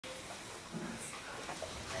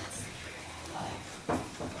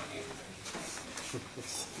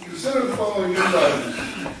Consider the following news items.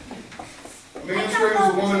 A man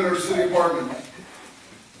strangles a woman in her city apartment.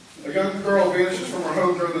 A young girl vanishes from her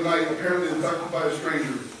home during the night, apparently abducted by a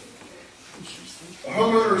stranger. A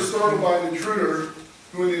homeowner is startled by an intruder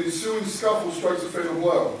who in the ensuing scuffle strikes a fatal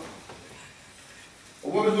blow. A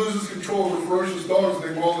woman loses control over ferocious dogs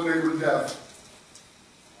and they maul the neighbor to death.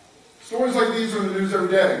 Stories like these are in the news every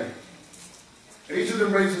day. And each of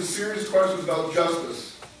them raises serious questions about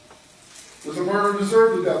justice. Does a murderer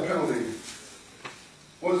deserve the death penalty?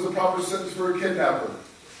 What is the proper sentence for a kidnapper?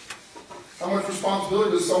 How much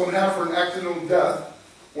responsibility does someone have for an accidental death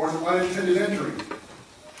or an unintended injury?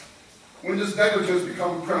 When does negligence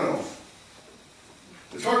become criminal?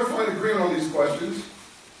 It's hard to find agreement on these questions.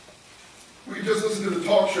 We can just listen to the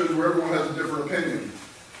talk shows where everyone has a different opinion.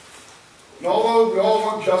 And although we all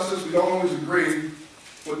want justice, we don't always agree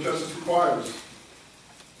what justice requires.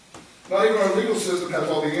 Not even our legal system has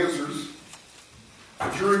all the answers.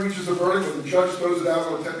 A jury reaches a verdict, but the judge throws it out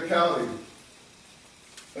on a technicality.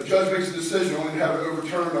 A judge makes a decision only to have it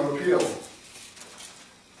overturned on appeal.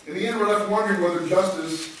 In the end, we're left wondering whether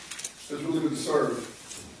justice has really been served.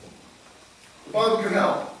 The Bible can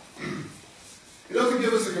help. It doesn't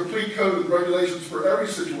give us a complete code of regulations for every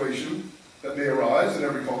situation that may arise in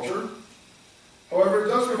every culture. However, it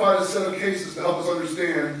does provide a set of cases to help us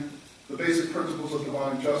understand the basic principles of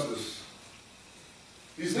divine justice.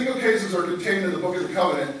 These legal cases are contained in the Book of the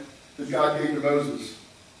Covenant that God gave to Moses.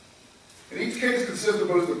 And each case consists of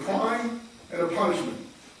both a crime and a punishment.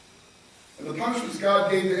 And the punishments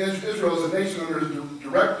God gave to Israel as a nation under his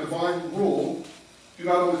direct divine rule do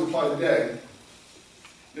not always apply today.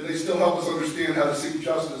 Yet they still help us understand how to seek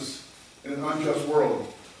justice in an unjust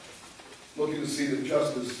world, looking to see that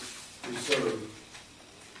justice is served.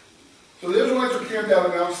 So the Israelites are camped out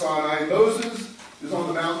on Mount Sinai, and Moses is on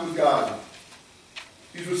the mountain with God.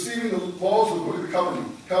 He's receiving the laws of the Book of the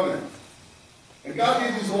Covenant. And God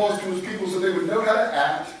gave these laws to his people so they would know how to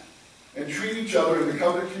act and treat each other in the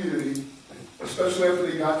covenant community, especially after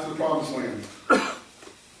they got to the Promised Land.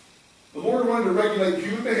 The Lord wanted to regulate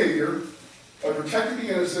human behavior by protecting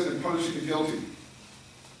the innocent and punishing the guilty.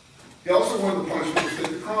 He also wanted the punishment to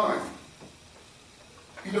fit the crime.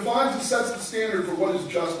 He defines and sets the standard for what is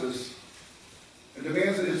justice and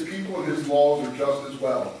demands that his people and his laws are just as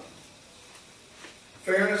well.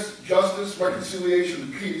 Fairness, justice, reconciliation,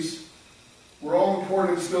 and peace were all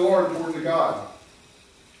important and still are important to God.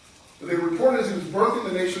 But they were important as he was birthing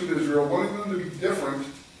the nation of Israel, wanting them to be different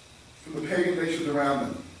from the pagan nations around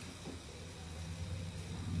them.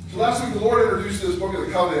 So last week the Lord introduced this Book of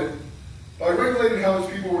the Covenant by regulating how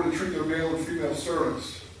his people were to treat their male and female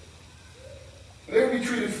servants. And they would be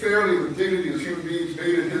treated fairly with dignity as human beings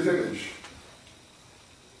made in his image.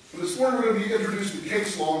 And this morning we're going to be introduced to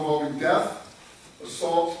case law involving death,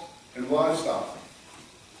 assault, and livestock.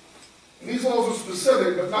 And these laws are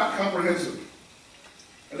specific but not comprehensive.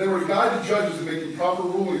 And they were to guide the judges in making proper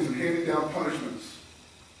rulings and handing down punishments.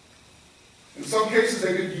 In some cases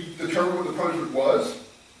they could determine what the punishment was,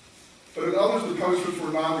 but in others the punishments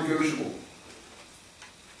were non-negotiable.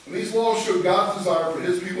 And these laws show God's desire for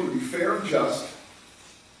his people to be fair and just,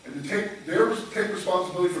 and to take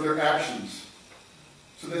responsibility for their actions,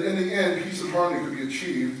 so that in the end peace and harmony could be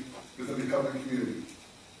achieved within the covenant community.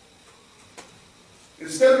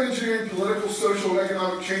 Instead of engineering political, social, and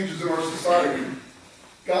economic changes in our society,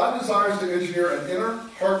 God desires to engineer an inner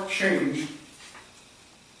heart change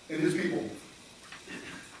in his people.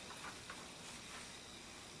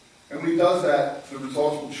 And when he does that, the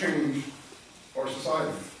results will change our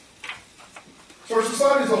society. So our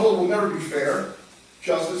society as a whole will never be fair,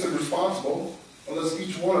 justice, and responsible unless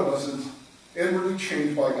each one of us is inwardly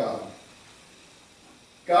changed by God.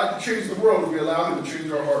 God can change the world if we allow him to change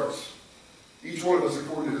our hearts, each one of us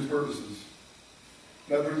according to his purposes.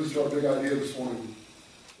 That brings us to our big idea this morning.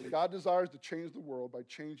 God desires to change the world by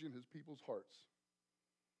changing his people's hearts.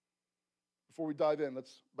 Before we dive in,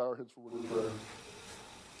 let's bow our heads for a word of prayer.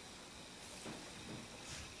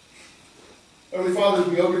 Heavenly Father, as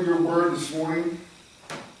we open your word this morning,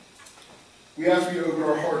 we ask you to open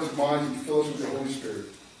our hearts and minds and fill us with your Holy Spirit.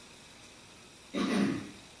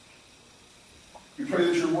 We pray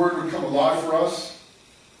that your word would come alive for us,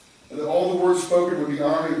 and that all the words spoken would be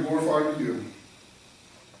honored and glorified to you.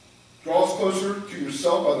 Draw us closer to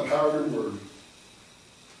yourself by the power of your word.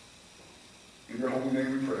 In your holy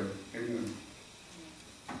name we pray. Amen.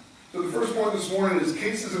 So the first point this morning is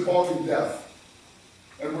cases involving death.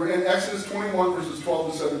 And we're in Exodus 21, verses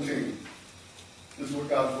 12 to 17. This is what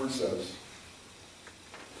God's word says.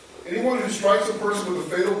 Anyone who strikes a person with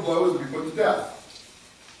a fatal blow is to be put to death.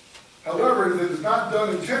 However, if it is not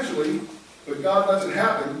done intentionally, but God lets it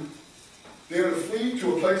happen, they are to flee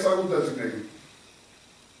to a place I will designate.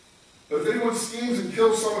 But if anyone schemes and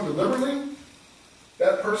kills someone deliberately,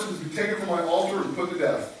 that person is to be taken from my altar and put to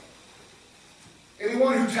death.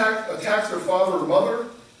 Anyone who attacks their father or mother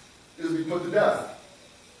is to be put to death.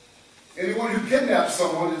 Anyone who kidnaps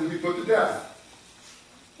someone is to be put to death,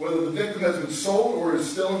 whether the victim has been sold or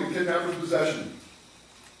is still in the kidnapper's possession.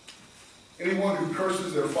 Anyone who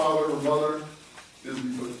curses their father or mother is to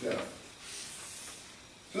be put to death.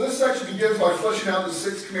 So this section begins by fleshing out the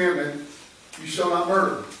sixth commandment, you shall not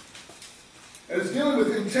murder. And it's dealing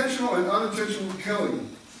with intentional and unintentional killing.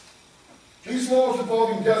 These laws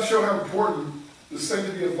involving death show how important the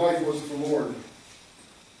sanctity of life was to the Lord.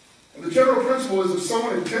 And the general principle is if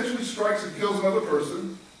someone intentionally strikes and kills another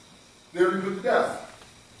person, they are to be put to death.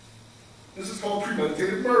 This is called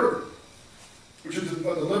premeditated murder, which is a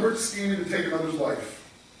deliberate scheming to take another's life.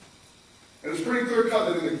 And it's pretty clear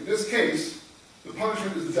cut that in this case, the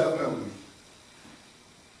punishment is the death penalty.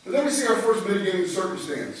 But then we see our first mitigating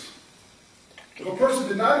circumstance. If a person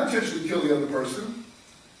did not intentionally kill the other person,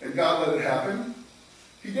 and God let it happen,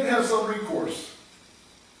 he did have some recourse.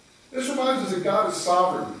 This reminds us that God is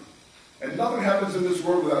sovereign, and nothing happens in this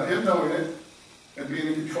world without him knowing it and being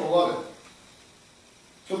in control of it.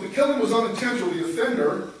 So if the killing was unintentional, the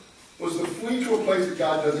offender was to flee to a place that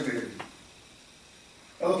God designated.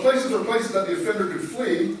 Now the places that the offender could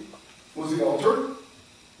flee was the altar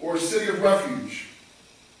or a city of refuge.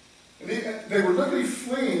 And they were literally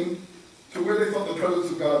fleeing to where they thought the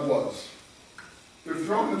presence of God was. They're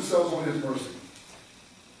throwing themselves on his mercy.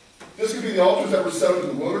 This could be the altars that were set up in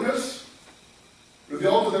the wilderness, or the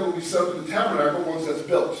altar that will be set up in the tabernacle once that's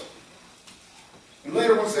built. And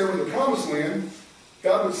later, once they were in the promised land,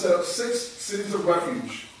 God would set up 6 cities of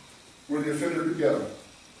refuge where the offender could go.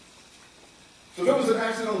 So if it was an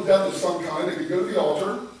accidental death of some kind, they could go to the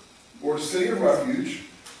altar or a city of refuge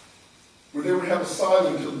where they would have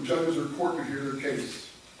asylum until the judges or court could hear their case.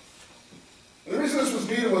 And the reason this was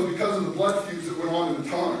needed was because of the blood feuds that went on in the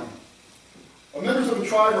time. Members of a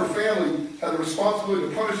tribe or family had the responsibility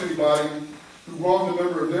to punish anybody who wronged a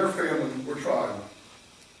member of their family or tribe,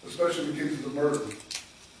 especially in cases of murder.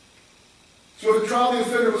 So if a trial the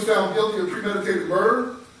offender was found guilty of premeditated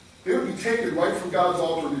murder, they would be taken right from God's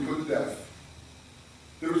altar and be put to death.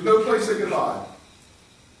 There was no place they could hide.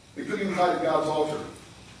 They couldn't even hide at God's altar.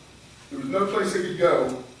 There was no place they could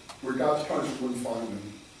go where God's punishment wouldn't find them.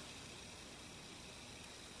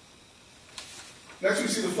 Next, we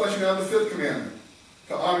see the fleshing out of the 5th commandment,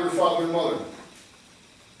 to honor your father and mother.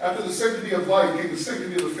 After the sanctity of life came the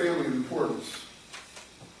sanctity of the family in importance.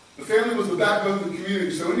 The family was the backbone of the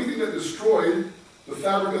community, so anything that destroyed the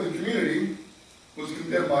fabric of the community was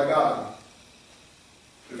condemned by God.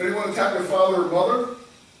 If anyone attacked their father or mother,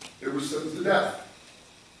 they were sentenced to death.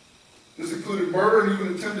 This included murder and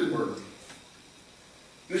even attempted murder.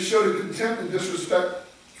 This showed a contempt and disrespect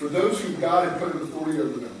for those whom God had put in authority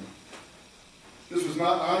over them. This was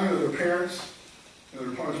not honoring of their parents, and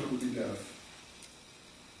their punishment would be death.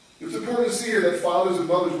 It's important to see here that fathers and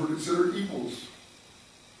mothers were considered equals.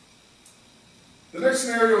 The next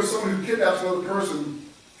scenario is someone who kidnaps another person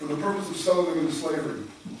for the purpose of selling them into slavery.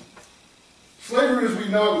 Slavery, as we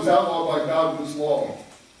know, was outlawed by God in this law.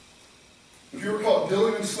 If you were caught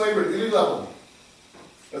dealing in slavery at any level,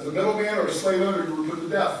 as a middleman or a slave owner, you were put to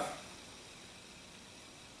death.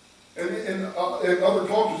 And in other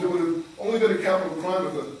cultures, it would have only been a capital crime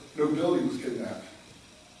if a nobility was kidnapped.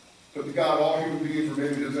 But to God, all human beings were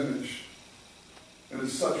made in his image, and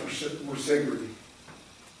as such were sacred.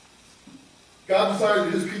 God desired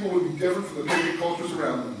that his people would be different from the pagan cultures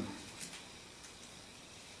around them.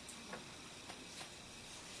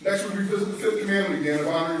 Next, we revisit the 5th commandment again of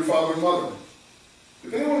honoring your father and mother.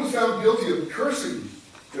 If anyone was found guilty of cursing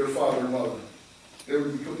their father and mother, they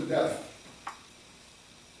would be put to death.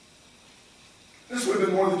 This would have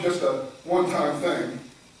been more than just a one-time thing.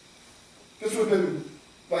 This would have been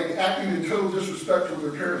like acting in total disrespect for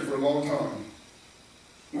their parents for a long time.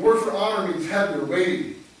 The word for honor means heavy or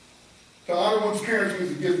weighty. To honor one's parents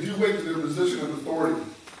means to give due weight to their position of authority.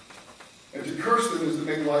 And to curse them is to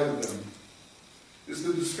make light of them. It's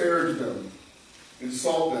to disparage them,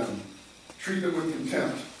 insult them, treat them with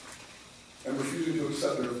contempt, and refusing to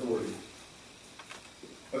accept their authority.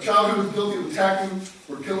 A child who was guilty of attacking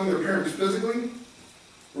or killing their parents physically,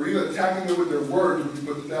 or even attacking them with their words, would be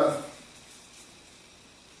put to death.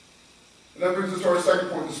 And that brings us to our second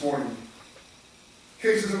point this morning.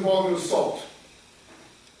 Cases involving assault.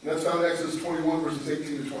 And that's found in Exodus 21, verses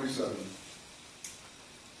 18 to 27.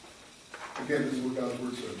 Again, this is what God's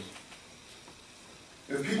word says.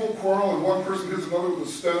 If people quarrel and one person hits another with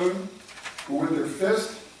a stone or with their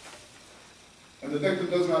fist, and the victim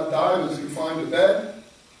does not die but is confined to bed,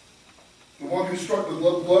 the one who struck the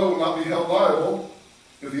blow will not be held liable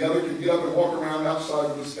if the other can get up and walk around outside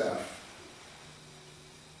with a staff.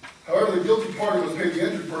 However, the guilty party must pay the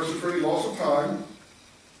injured person for any loss of time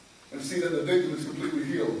and see that the victim is completely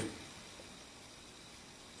healed.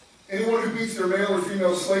 Anyone who beats their male or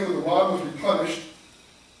female slave with a rod must be punished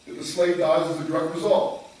if the slave dies as a direct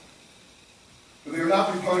result. But they are not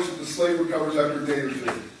to be punished if the slave recovers after a day or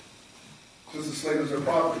two, since the slave is their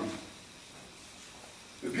property.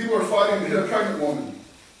 If people are fighting to hit a pregnant woman,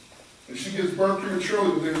 and she gives birth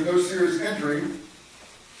prematurely but there is no serious injury,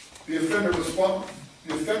 the offender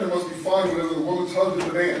must be fined whatever the woman's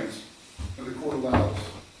husband demands and the court allows.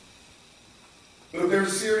 But if there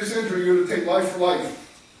is serious injury, you are to take life for life,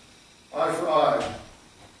 eye for eye,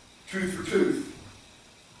 tooth for tooth,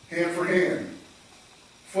 hand for hand,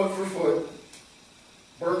 foot for foot,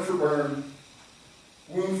 burn for burn,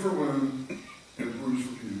 wound for wound, and bruise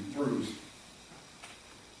for bruise.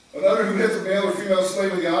 Another who hits a male or female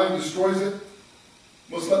slave in the eye and destroys it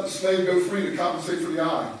must let the slave go free to compensate for the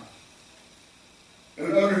eye. And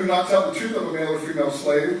another who knocks out the tooth of a male or female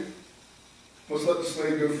slave must let the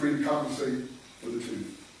slave go free to compensate for the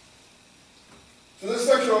tooth. So this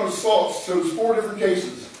section on assault shows 4 different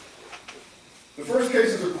cases. The first case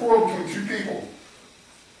is a quarrel between 2 people.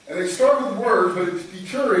 And they start with words, but it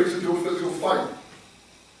deteriorates into a physical fight.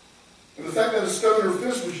 And the fact that a stone or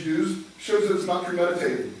fist was used shows that it's not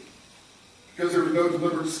premeditated, because there was no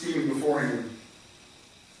deliberate scheming beforehand.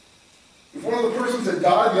 If one of the persons had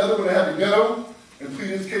died, the other would have had to go and plead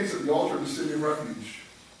his case at the altar of the city of refuge.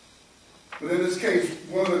 But in this case,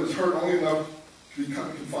 one of them is hurt only enough to be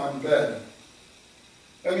confined to bed.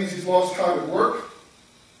 That means he's lost time at work,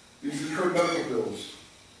 he's incurred medical bills.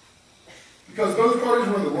 Because both parties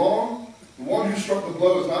were in the wrong, the one who struck the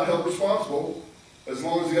blow is not held responsible as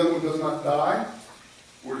long as the other one does not die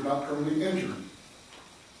or is not permanently injured.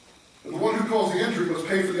 But the one who caused the injury must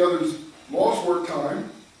pay for the other's lost work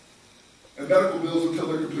time and medical bills until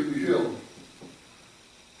they're completely healed.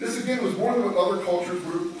 This again was more than what other cultures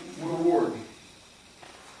would award.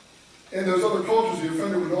 In those other cultures, the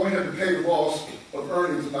offender would only have to pay the loss of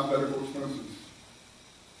earnings and not medical expenses.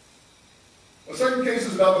 A second case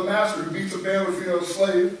is about the master who beats a male or female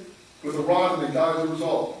slave with a rod and they die as a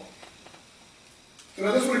result. So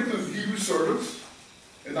now this would include Hebrew servants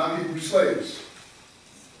and non-Hebrew slaves.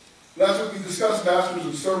 Last week we discussed masters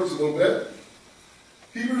and servants a little bit.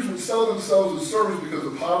 Hebrews would sell themselves as servants because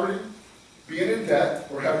of poverty, being in debt,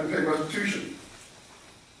 or having to pay restitution.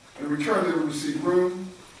 In return, they would receive room,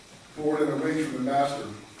 board, and a wage from the master.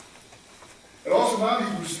 And also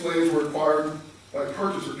non-Hebrew slaves were acquired by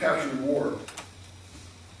purchase or capture in war.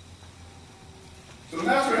 So the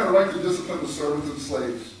master had a right to discipline the servants and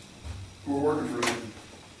slaves who were working for him.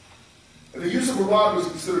 And the use of a rod was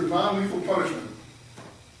considered non-lethal punishment.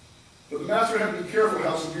 But the master had to be careful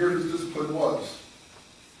how severe his discipline was,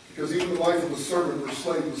 because even the life of a servant or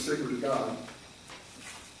slave was sacred to God.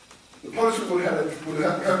 The punishment would have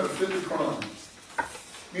to fit the crime.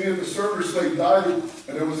 Meaning if the servant or slave died and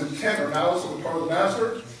there was intent or malice on the part of the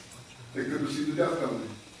master, they could receive the death penalty.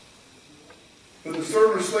 But if the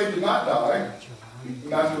servant or slave did not die, the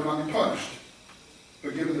master would not be punished,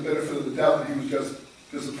 but given the benefit of the doubt that he was just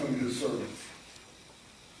disciplining his servant.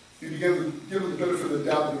 He would be given the benefit of the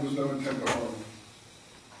doubt that there was no intent to harm.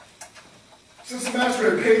 Since the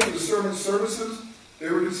master had paid for the servant's services, they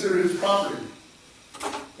were considered his property.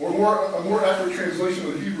 Or a more accurate translation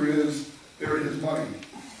of the Hebrew is, they were his money.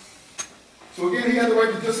 So again, he had the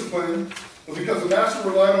right to discipline, but because the master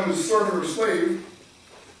relied on his servant or slave,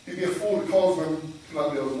 he'd be a fool to cause them to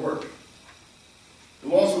not be able to work. The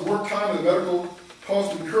loss of work time and the medical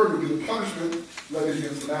cost incurred would be the punishment levied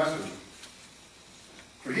against the master.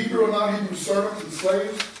 For Hebrew and non-Hebrew servants and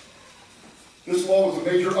slaves, this law was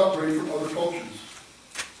a major upgrade from other cultures.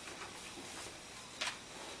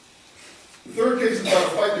 The third case is about a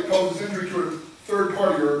fight that causes injury to a third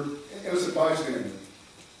party or innocent bystander.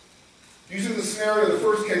 Using the scenario of the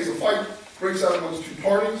first case, a fight breaks out amongst 2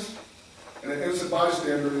 parties, and an innocent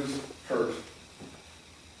bystander is hurt.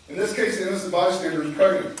 In this case, the innocent bystander is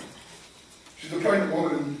pregnant. She's a pregnant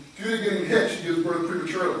woman, and due to getting hit, she gives birth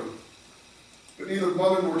prematurely. But neither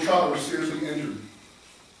mother nor child were seriously injured.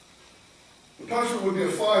 The punishment would be a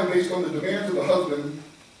fine based on the demands of the husband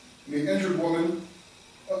and the injured woman,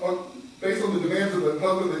 based on the demands of the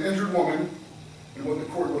husband and the injured woman, and what the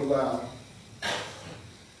court would allow.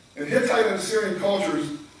 In Hittite and Assyrian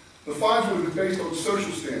cultures, the fines would have been based on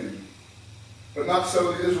social standing, but not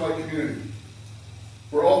so in the Israelite community,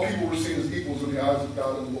 where all people were seen as equals in the eyes of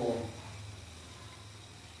God and the law.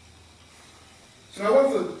 So now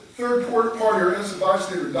third party or innocent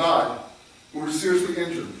bystander died or was seriously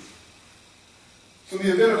injured. So in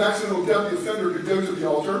the event of accidental death, the offender could go to the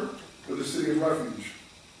altar or the city of refuge.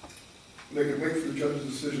 And they could wait for the judge's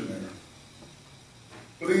decision there.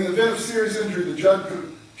 But in the event of serious injury, the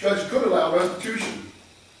judge could allow restitution,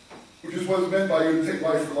 which is what is meant by you to take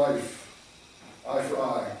life for life, eye for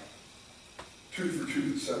eye, tooth for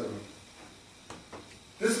tooth, etc.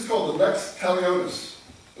 This is called the lex talionis,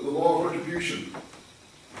 or the law of retribution.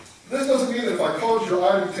 This doesn't mean that if I caused your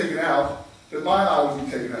eye to be taken out, that my eye would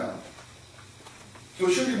be taken out. So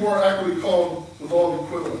it should be more accurately called the law of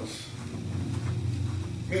equivalence,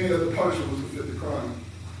 meaning that the punishment was to fit the crime.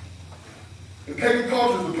 In pagan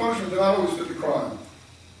cultures, the punishment did not always fit the crime,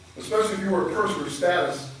 especially if you were a person of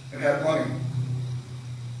status and had money.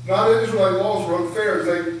 Non-Israelite laws were unfair as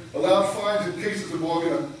they allowed fines in cases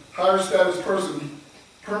involving a higher status person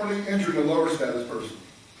permanently injuring a lower status person.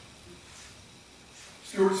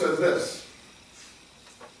 Stewart says this: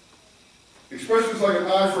 expressions like an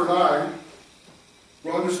eye for an eye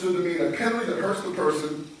were understood to mean a penalty that hurts the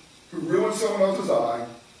person who ruined someone else's eye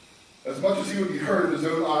as much as he would be hurt if his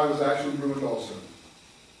own eye was actually ruined also.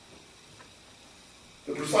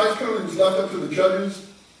 The precise penalty was left up to the judges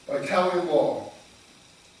by Italian law.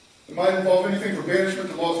 It might involve anything from banishment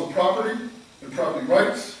to loss of property and property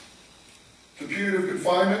rights, to punitive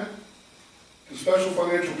confinement, to special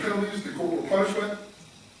financial penalties, to corporal punishment,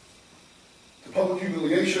 to public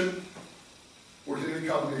humiliation, or to any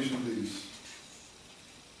combination of these.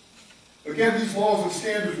 Again, these laws and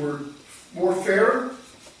standards were fairer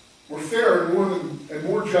and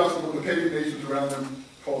more just than what the pagan nations around them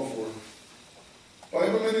called for. By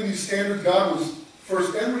implementing these standards, God was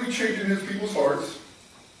first inwardly changing his people's hearts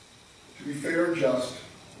to be fair and just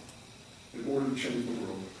in order to change the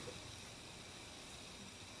world.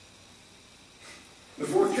 The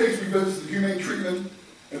fourth case we visit is the humane treatment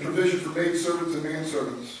and provision for maidservants and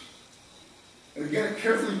manservants. And again, it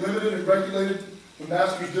carefully limited and regulated the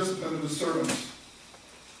master's discipline of his servants.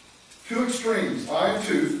 Two extremes, eye and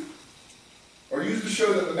tooth, are used to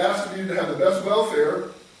show that the master needed to have the best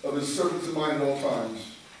welfare of his servants in mind at all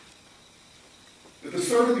times. If the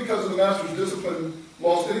servant, because of the master's discipline,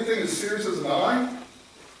 lost anything as serious as an eye,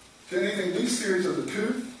 to anything least serious as a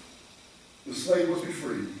tooth, the slave must be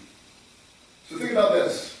freed. So think about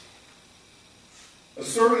this. A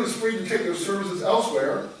servant is free to take their services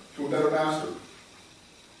elsewhere to a better master.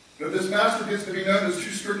 But if this master gets to be known as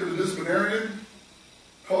too strict of a disciplinarian,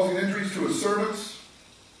 causing injuries to his servants,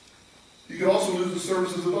 he could also lose the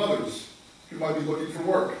services of others who might be looking for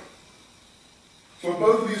work. So in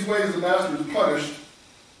both of these ways, the master is punished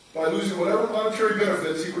by losing whatever monetary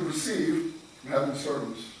benefits he would receive from having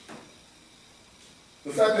servants.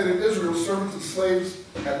 The fact that in Israel, servants and slaves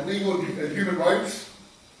had legal and human rights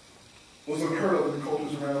was unheard of in the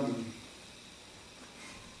cultures around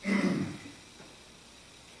them.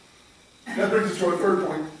 That brings us to our third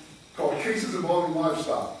point, called cases involving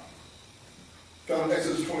livestock, found in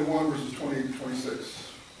Exodus 21, verses 28 to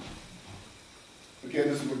 26. Again,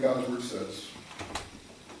 this is what God's word says.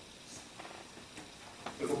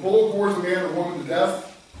 If a bull gores a man or woman to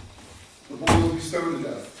death, the bull will be stoned to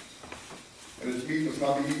death, and its meat must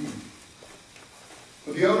not be eaten.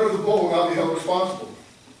 But the owner of the bull will not be held responsible.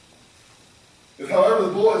 If, however,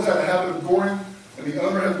 the bull has had a habit of goring, and the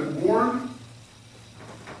owner has been warned,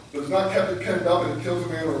 but has not kept it penned up and it kills a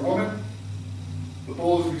man or a woman, the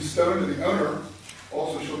bull is to be stoned, and the owner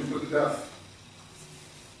also shall be put to death.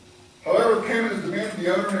 However, payment is demanded,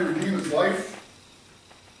 the owner may redeem his life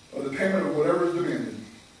or the payment of whatever is demanded.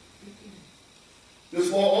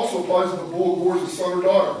 This law also applies if a bull gores a son or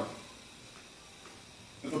daughter.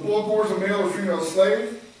 If the bull gores a male or female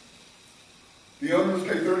slave, the owner must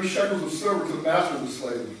pay 30 shekels of silver to the master of the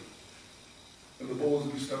slave, and the bull is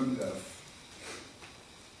to be stoned to death.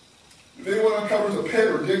 If anyone uncovers a pit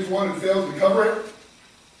or digs one and fails to cover it,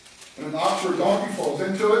 and an ox or a donkey falls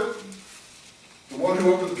into it, the one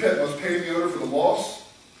who opened the pit must pay the owner for the loss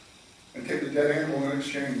and take the dead animal in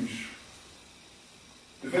exchange.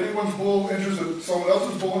 If anyone's bull injures someone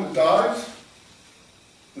else's bull and it dies,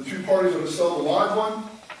 the two parties are to sell the live one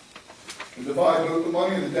and divide both the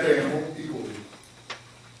money and the dead animal equally.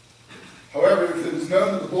 However, if it is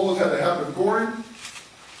known that the bull has had the habit of goring,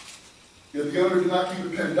 yet the owner did not keep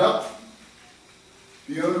it penned up,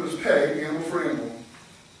 the owner must pay animal for animal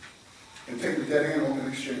and take the dead animal in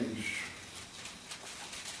exchange.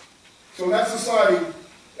 So in that society,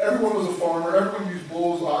 everyone was a farmer, everyone used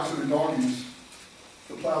bulls, oxen, and donkeys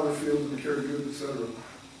to plow their fields and to carry goods, etc.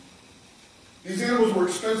 These animals were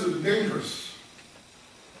expensive and dangerous,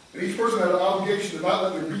 and each person had an obligation to not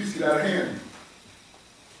let their beasts get out of hand.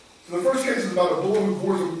 So the first case is about a bull who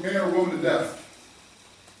bores a man or woman to death.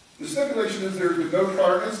 The stipulation is there have been no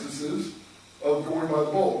prior instances of goring by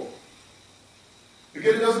the bull.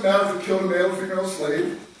 Again, it doesn't matter if it killed a male or female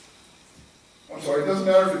slave. It doesn't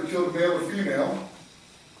matter if it killed a male or female.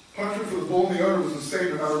 Punishment for the bull and the owner was the same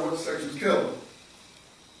no matter what sex was killed.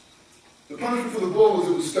 The punishment for the bull was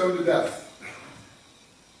it was stoned to death.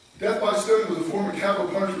 Death by stoning was a form of capital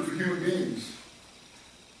punishment for human beings.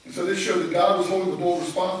 And so this showed that God was holding the bull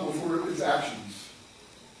responsible for its actions.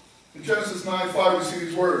 In Genesis 9:5, we see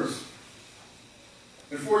these words.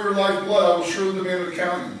 And for your life blood I will surely demand an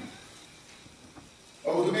accounting.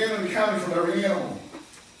 I will demand an accounting from every animal,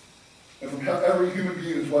 and from every human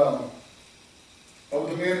being as well. I will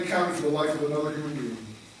demand an accounting for the life of another human being.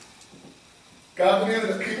 God demanded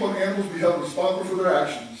that people and animals be held responsible for their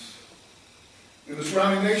actions. In the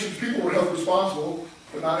surrounding nations, people were held responsible,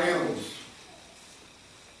 but not animals.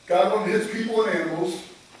 God wanted his people and animals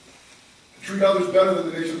to treat others better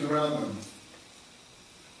than the nations around them.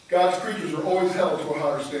 God's creatures are always held to a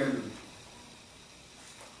higher standard.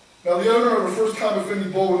 Now, the owner of a first-time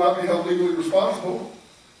offending bull would not be held legally responsible,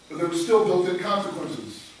 but there were still built-in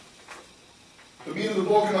consequences. The meat of the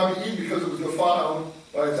bull could not be eaten because it was defiled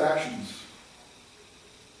by its actions.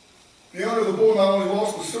 The owner of the bull not only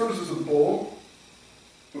lost the services of the bull,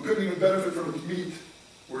 but couldn't even benefit from its meat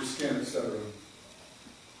or skin, etc.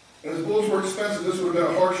 And as bulls were expensive, this would have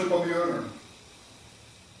been a hardship on the owner.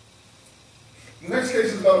 The next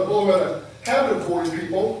case is about a bull who had a habit of goring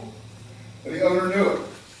people, and the owner knew it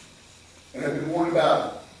and had been warned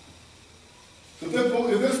about it. So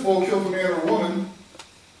if this bull kills a man or a woman,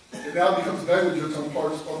 it now becomes negligence on the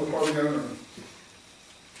part of the owner.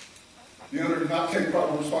 The owner did not take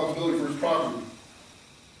proper responsibility for his property,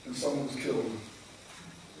 and someone was killed.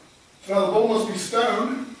 So now the bull must be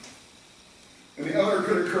stoned, and the owner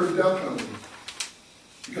could incur the death penalty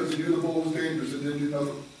because he knew the bull was dangerous and didn't do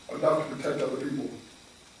enough to protect other people.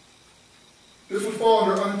 This would fall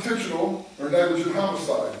under unintentional or negligent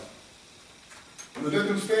homicide. And the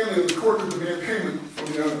victim's family of the court could demand payment from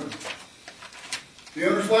the owner. The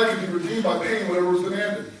owner's life could be redeemed by paying whatever was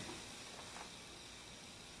demanded.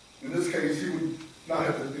 In this case, he would not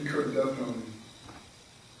have to incur the death penalty.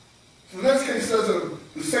 So the next case says that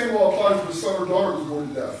the same law applies if the son or daughter was gored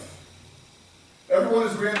to death. Everyone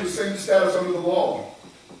is granted the same status under the law.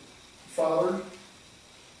 Father,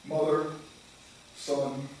 mother,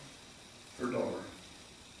 son, or daughter.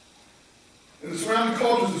 In the surrounding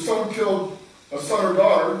cultures, if someone killed a son or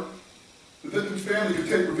daughter, the victim's family could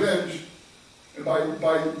take revenge and by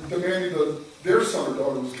demanding that their son or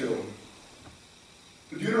daughter was killed.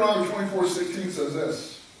 The Deuteronomy 24:16 says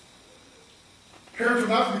this: parents are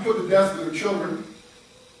not to be put to death for their children,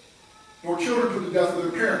 nor children put to death for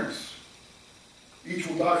their parents. Each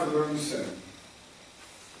will die for their own sin.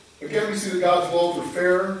 Again, we see that God's laws are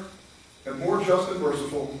fair and more just and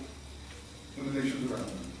merciful than the nations around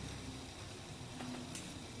them.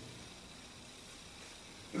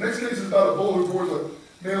 The next case is about a bull who bores a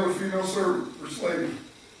male or female servant or slave.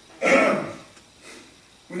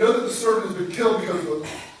 We know that the servant has been killed because the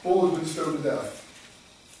bull has been stoned to death.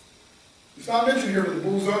 It's not mentioned here that the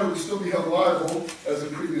bull's owner would still be held liable as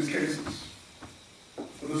in previous cases.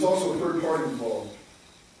 But there's also a third party involved.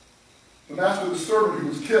 The master of the servant who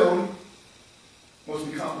was killed must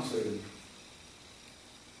be compensated.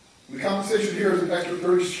 The compensation here is an extra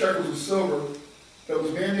 30 shekels of silver that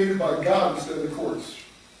was mandated by God instead of the courts.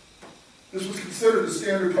 This was considered the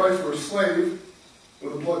standard price for a slave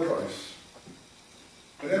with a blood price.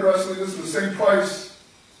 And interestingly, this is the same price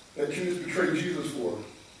that Judas betrayed Jesus for.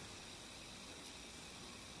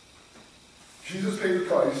 Jesus paid the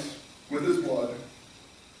price with his blood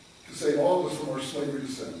to save all of us from our slavery to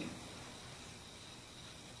sin.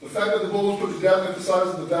 The fact that the bull was put to death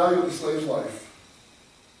emphasizes the value of the slave's life.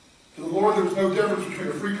 To the Lord, there was no difference between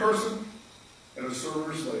a free person and a servant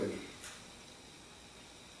or slave.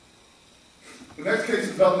 The next case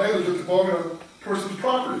is about negligence involving a person's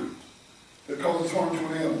property that causes harm to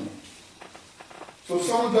an animal. So if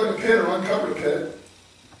someone dug a pit or uncovered a pit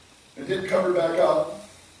and didn't cover it back up,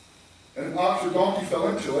 and an ox or donkey fell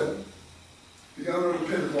into it, the owner of the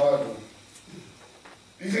pit is liable.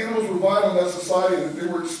 These animals were vital in that society and they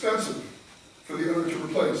were expensive for the owner to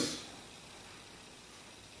replace.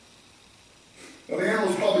 Now the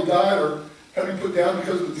animals probably died or had been put down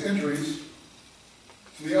because of its injuries,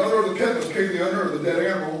 so the owner of the pit must pay the owner of the dead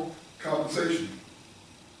animal compensation.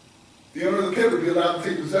 The owner of the pit would be allowed to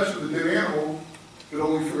take possession of the dead animal, but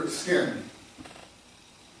only for its skin.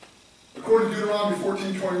 According to Deuteronomy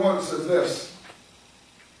 14:21, it says this: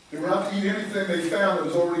 they were not to eat anything they found that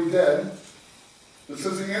was already dead. that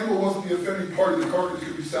since the animal wasn't the offending party, the carcass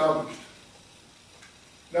could be salvaged.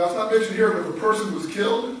 Now, it's not mentioned here, but if a person was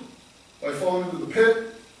killed by falling into the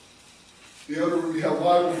pit, the owner would be held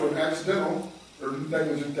liable for an accidental or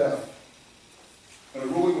negligent death. And a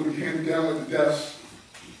ruling would be handed down like the deaths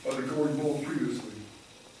of the gory bulls previously.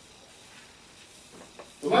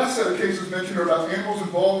 The last set of cases mentioned are about animals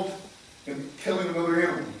involved in killing another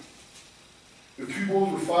animal. If two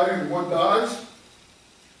bulls were fighting and one dies,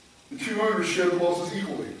 the two owners share the losses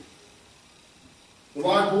equally. The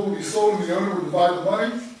live bull would be sold and the owner would divide the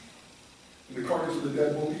money and the carcass of the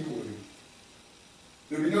dead bull equally.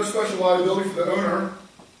 There would be no special liability for the owner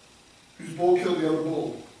whose bull killed the other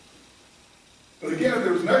bull. But again, if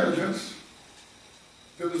there was negligence,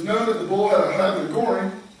 if it was known that the bull had a habit of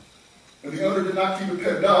goring, and the owner did not keep it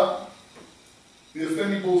penned up, the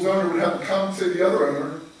offending bull's owner would have to compensate the other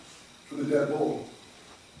owner for the dead bull.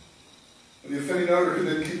 And the offending owner could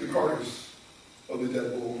then keep the carcass of the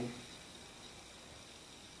dead bull.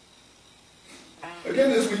 Again,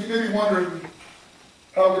 this week, you may be wondering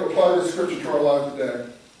how we apply this scripture to our lives today.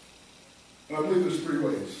 And I believe there's three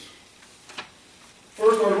ways.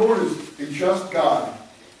 First, our Lord is a just God.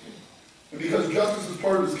 And because justice is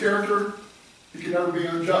part of his character, he can never be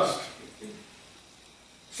unjust.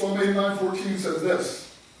 Psalm 89:14 says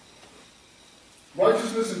this: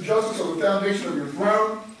 righteousness and justice are the foundation of your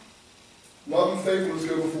throne. Love and faithfulness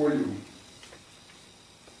go before you.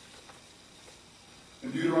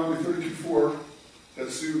 In Deuteronomy 32:4, that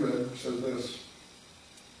Sue read, says this: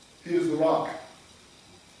 he is the rock.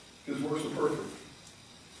 His works are perfect,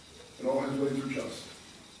 and all his ways are just.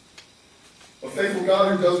 A faithful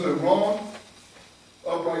God who does no wrong,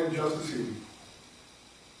 upright and just is he.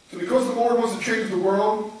 So because the Lord wants to change the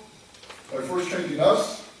world by first changing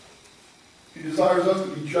us, he desires us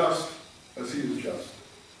to be just as he is just.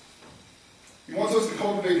 He wants us to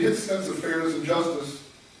cultivate his sense of fairness and justice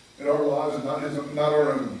in our lives and not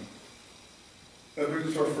our own. That brings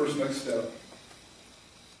us to our first next step,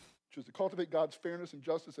 which is to cultivate God's fairness and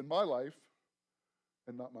justice in my life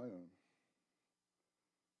and not my own.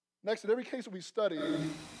 Next, in every case that we study,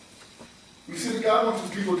 we see that God wants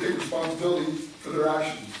his people to take responsibility for their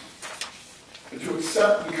actions and to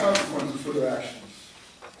accept the consequences for their actions.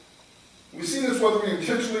 We see this whether we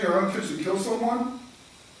intentionally or unintentionally kill someone.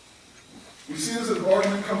 We see this if an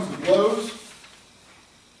argument comes to blows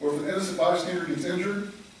or if an innocent bystander gets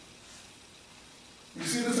injured. We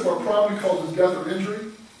see this if our property causes death or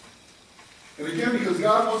injury. And again, because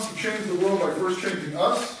God wants to change the world by first changing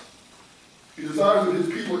us, he desires that his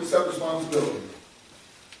people accept responsibility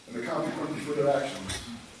and the consequences for their actions.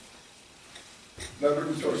 That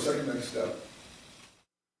brings us to our second next step,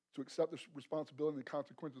 to accept the responsibility and the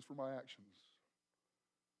consequences for my actions.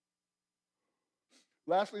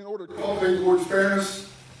 Lastly, in order to cultivate the Lord's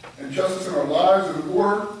fairness and justice in our lives, and in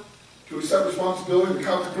order to accept responsibility and the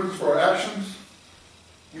consequences for our actions,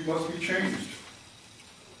 we must be changed.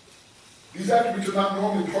 These attributes are not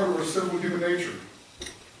normally part of our sinful human nature.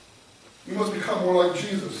 We must become more like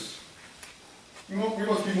Jesus. We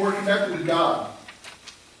must be more connected to God.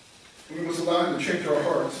 And we must allow him to change our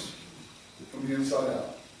hearts from the inside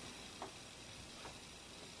out.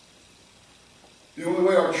 The only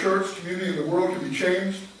way our church, community, and the world can be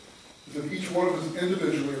changed is if each one of us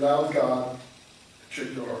individually allows God to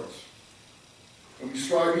change our hearts. And we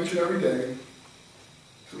strive each and every day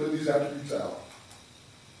to live these attributes out.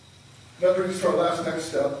 That brings us to our last next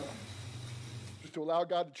step, is to allow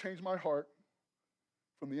God to change my heart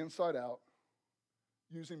from the inside out,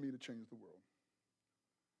 using me to change the world.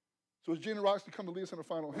 So as Gina rocks to come to lead us in a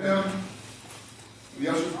final hymn, the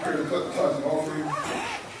ushers prepare to cut the tithes and offering.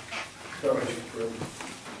 Go ahead,